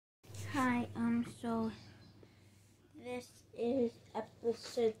So this is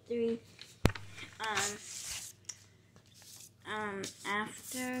episode 3.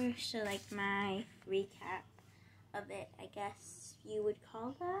 After, so like my recap of it, I guess you would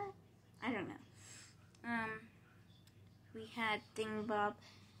call that. I don't know. We had Thingbob,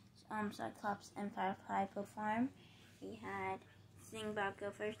 Cyclops, and Firefly perform. We had Thingbob go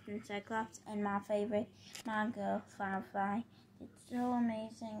first, and Cyclops, and my favorite, go Firefly. It's so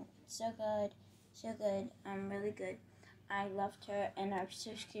amazing, so good, really good. I loved her, and I was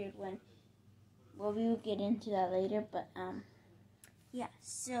so scared when. Well, we will get into that later, but yeah.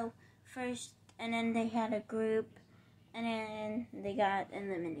 So first, and then they had a group, and then they got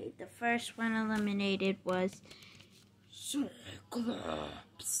eliminated. The first one eliminated was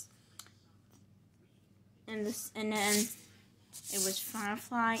Cyclops, and then it was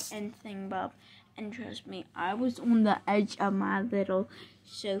Firefly and Thingbob. And trust me, I was on the edge of my little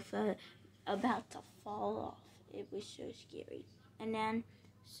sofa about to fall off. It was so scary. And then,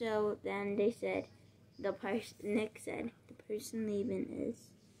 then they said, Nick said, the person leaving is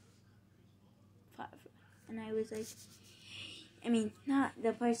Firefly. And I was like, not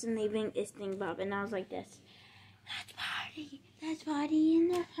the person leaving is Thingbob. And I was like this, let's party in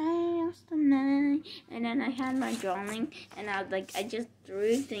the house tonight. And then I had my drawing, and I was like, I just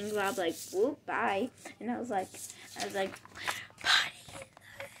threw Thingbob like, whoop, bye. And I was like, party in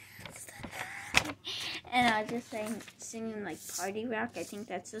the house tonight. And I was just singing like party rock. I think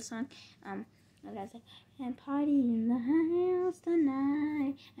that's the song. And I was like, and party in the house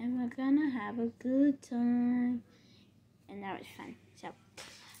tonight, and we're gonna have a good time. And that was fun. So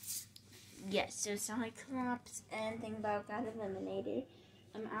yes, so Cyclops and Thingbob got eliminated.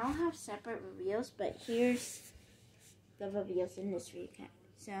 I'll have separate reveals, but here's the reveals in this recap.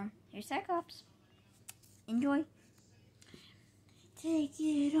 So here's Cyclops. Enjoy. Take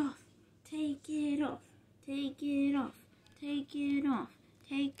it off. Take it off. Take it off. Take it off.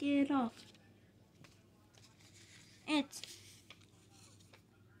 Take it off. It's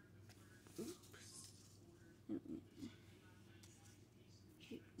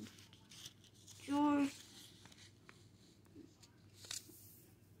George.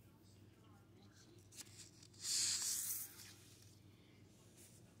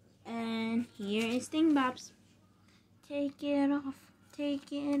 And here is Thingbob's. Take it off.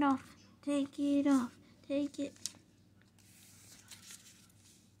 Take it off. Take it off. Take it.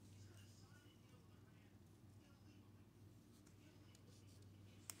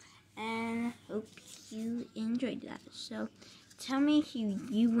 And hope you enjoyed that. So tell me who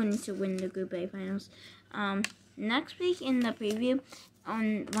you wanted to win the Group A finals. Next week in the preview,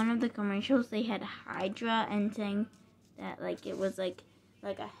 on one of the commercials, they had Hydra and saying that it was like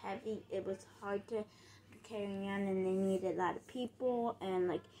a heavy. It was hard to carry on, and they needed a lot of people. And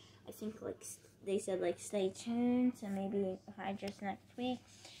I think they said stay tuned. So maybe Hydra's next week.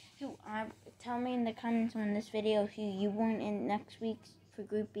 Tell me in the comments on this video who you want in next week's for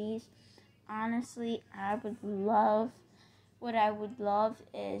Group B's. Honestly, what I would love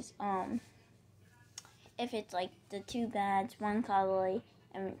is if it's the 2 bads, 1 cuddly,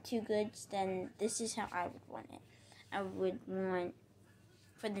 and 2 goods, then this is how I would want it. I would want,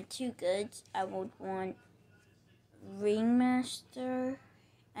 for the 2 goods, I would want Ringmaster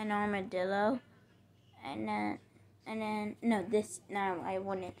and Armadillo, and then I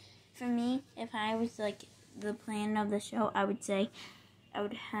wouldn't. For me, if I was the plan of the show, I would say I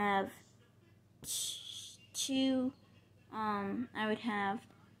would have 2. I would have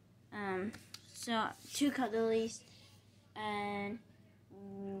 2 cuddlies and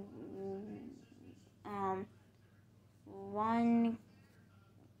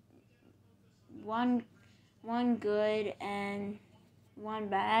one good and 1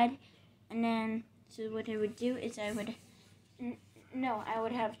 bad. And then so what I would do is I would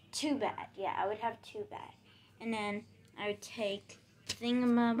have 2 bad. Yeah, I would have 2 bad. And then I would take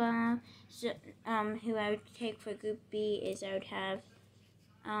Thingamabob. So who I would take for Group B is I would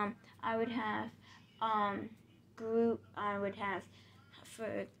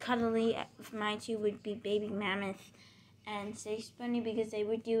for cuddly, my 2 would be Baby Mammoth and Space Bunny, because they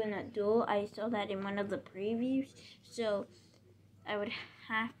were doing a duel. I saw that in one of the previews, so I would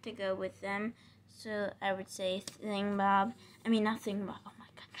have to go with them. So I would say Thingbob. Not Thingbob. Oh my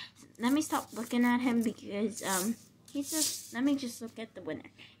god. Let me stop looking at him because let me just look at the winner,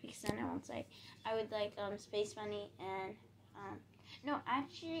 because then I won't say. I would like Space Bunny and no,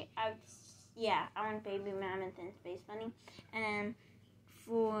 actually I want Baby Mammoth and Space Bunny. And then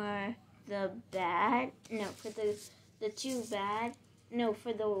for the 2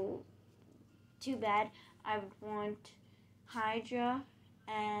 bad, I would want Hydra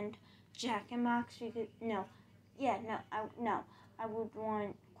and Jack and Box. I would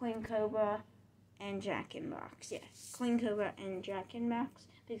want Queen Cobra and Jack and Box. Yeah, Queen Cobra and Jack and Box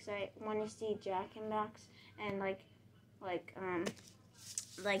because I want to see Jack and Box and like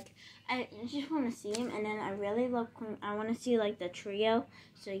I just want to see him, and then I really love Queen. I want to see like the trio.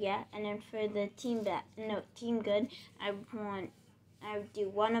 So yeah, and then for the Team Good, I would do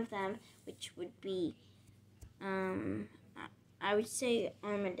one of them, which would be I would say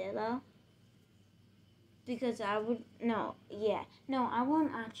Armadillo. Because I want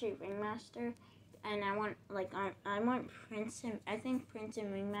actually Ringmaster, and I want Prince and I think Prince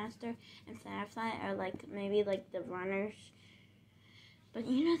and Ringmaster and Firefly are like maybe like the runners. But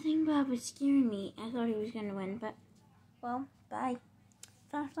the thing Bob was scaring me. I thought he was gonna win, but well, bye.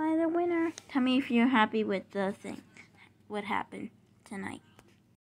 Firefly the winner. Tell me if you're happy with the thing. What happened tonight?